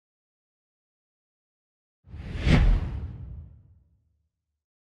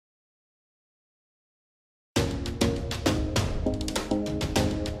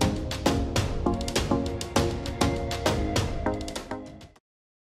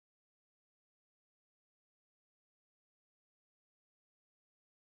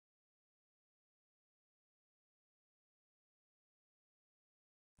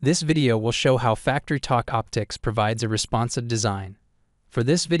This video will show how FactoryTalk Optix provides a responsive design. For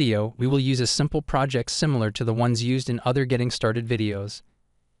this video, we will use a simple project similar to the ones used in other Getting Started videos.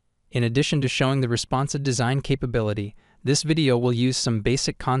 In addition to showing the responsive design capability, this video will use some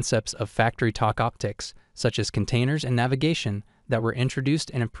basic concepts of FactoryTalk Optix, such as containers and navigation, that were introduced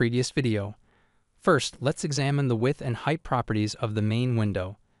in a previous video. First, let's examine the width and height properties of the main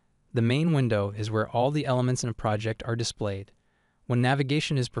window. The main window is where all the elements in a project are displayed. When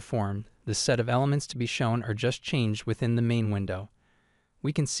navigation is performed, the set of elements to be shown are just changed within the main window.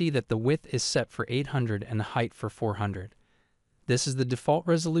 We can see that the width is set for 800 and the height for 400. This is the default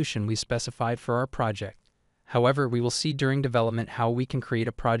resolution we specified for our project. However, we will see during development how we can create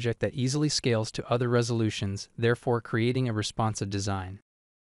a project that easily scales to other resolutions, therefore creating a responsive design.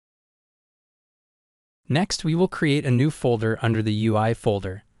 Next, we will create a new folder under the UI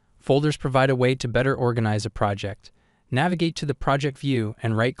folder. Folders provide a way to better organize a project. Navigate to the project view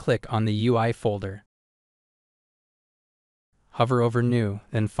and right-click on the UI folder. Hover over New,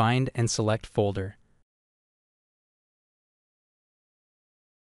 then find and select Folder.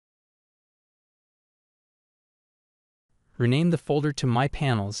 Rename the folder to My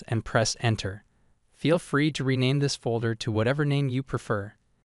Panels and press Enter. Feel free to rename this folder to whatever name you prefer.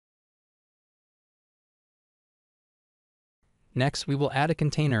 Next, we will add a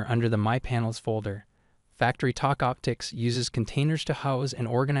container under the My Panels folder. FactoryTalk Optix uses containers to house and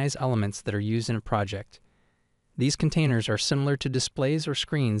organize elements that are used in a project. These containers are similar to displays or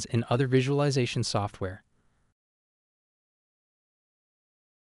screens in other visualization software.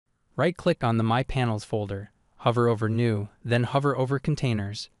 Right-click on the My Panels folder, hover over New, then hover over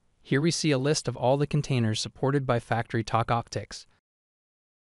Containers. Here we see a list of all the containers supported by FactoryTalk Optix.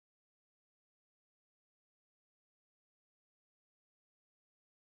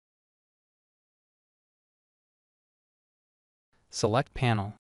 Select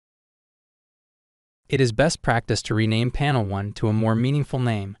Panel. It is best practice to rename Panel 1 to a more meaningful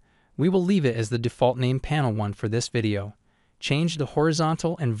name. We will leave it as the default name Panel 1 for this video. Change the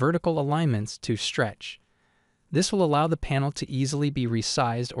horizontal and vertical alignments to Stretch. This will allow the panel to easily be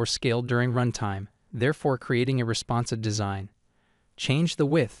resized or scaled during runtime, therefore creating a responsive design. Change the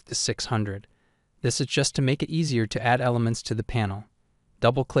width to 600. This is just to make it easier to add elements to the panel.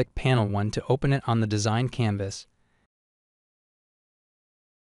 Double-click Panel 1 to open it on the design canvas.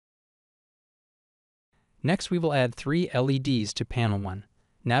 Next, we will add 3 LEDs to Panel 1.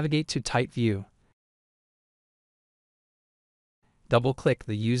 Navigate to Type View. Double-click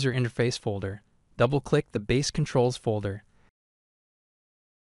the User Interface folder. Double-click the Base Controls folder.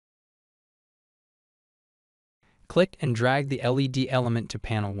 Click and drag the LED element to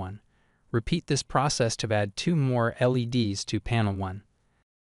Panel 1. Repeat this process to add 2 more LEDs to Panel 1.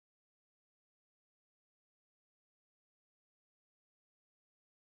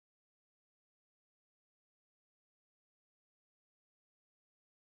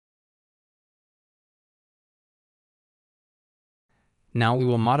 Now we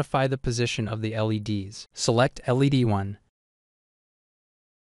will modify the position of the LEDs. Select LED 1.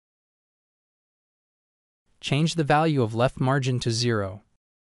 Change the value of left margin to 0.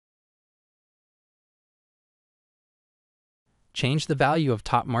 Change the value of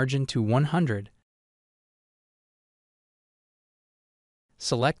top margin to 100.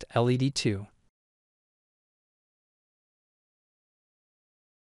 Select LED 2.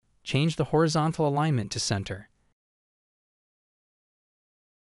 Change the horizontal alignment to center.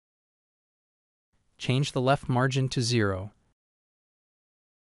 Change the left margin to 0.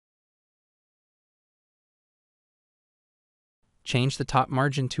 Change the top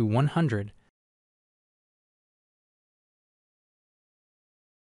margin to 100.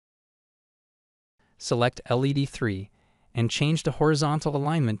 Select LED 3 and change the horizontal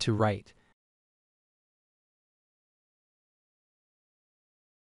alignment to right.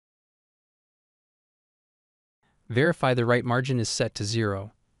 Verify the right margin is set to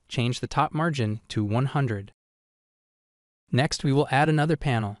 0. Change the top margin to 100. Next, we will add another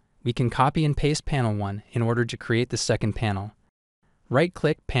panel. We can copy and paste Panel 1 in order to create the second panel.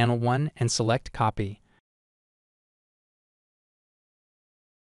 Right-click Panel 1 and select Copy.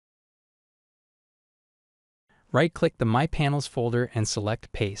 Right-click the My Panels folder and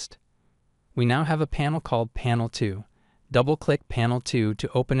select Paste. We now have a panel called Panel 2. Double-click Panel 2 to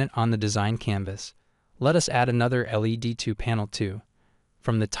open it on the design canvas. Let us add another LED to Panel 2.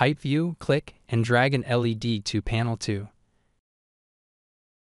 From the Type view, click and drag an LED to Panel 2.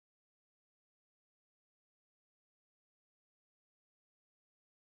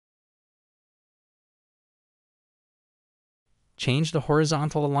 Change the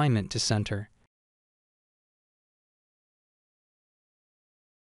horizontal alignment to center.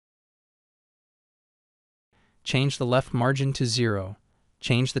 Change the left margin to 0.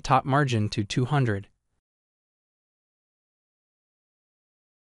 Change the top margin to 200.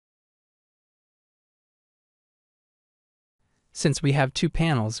 Since we have two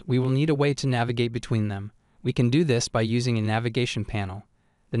panels, we will need a way to navigate between them. We can do this by using a navigation panel.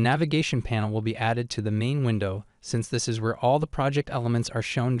 The navigation panel will be added to the main window, since this is where all the project elements are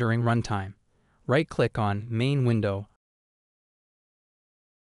shown during runtime. Right-click on Main Window,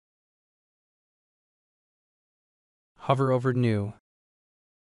 hover over New,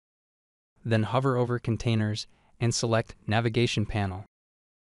 then hover over Containers and select Navigation Panel.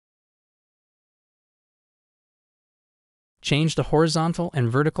 Change the horizontal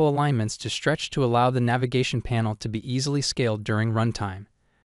and vertical alignments to stretch to allow the navigation panel to be easily scaled during runtime.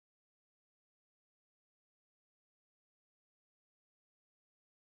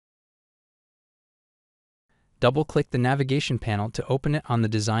 Double-click the navigation panel to open it on the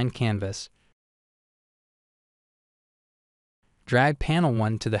design canvas. Drag Panel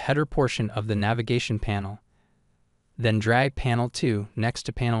 1 to the header portion of the navigation panel. Then drag Panel 2 next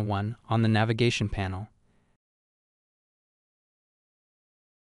to Panel 1 on the navigation panel.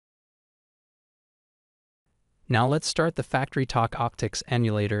 Now let's start the FactoryTalk Optix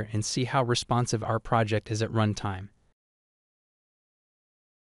emulator and see how responsive our project is at runtime.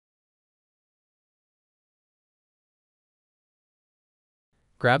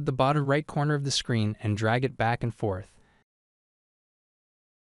 Grab the bottom right corner of the screen and drag it back and forth.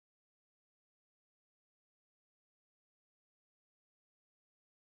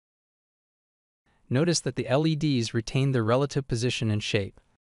 Notice that the LEDs retain their relative position and shape.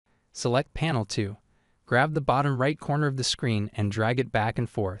 Select Panel 2. Grab the bottom right corner of the screen and drag it back and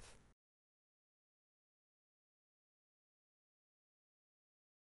forth.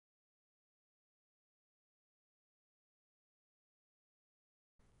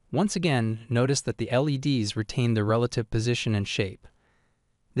 Once again, notice that the LEDs retain their relative position and shape.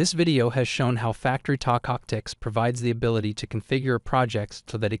 This video has shown how FactoryTalk Optix provides the ability to configure a project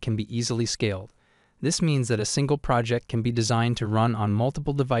so that it can be easily scaled. This means that a single project can be designed to run on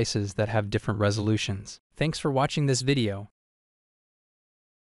multiple devices that have different resolutions. Thanks for watching this video.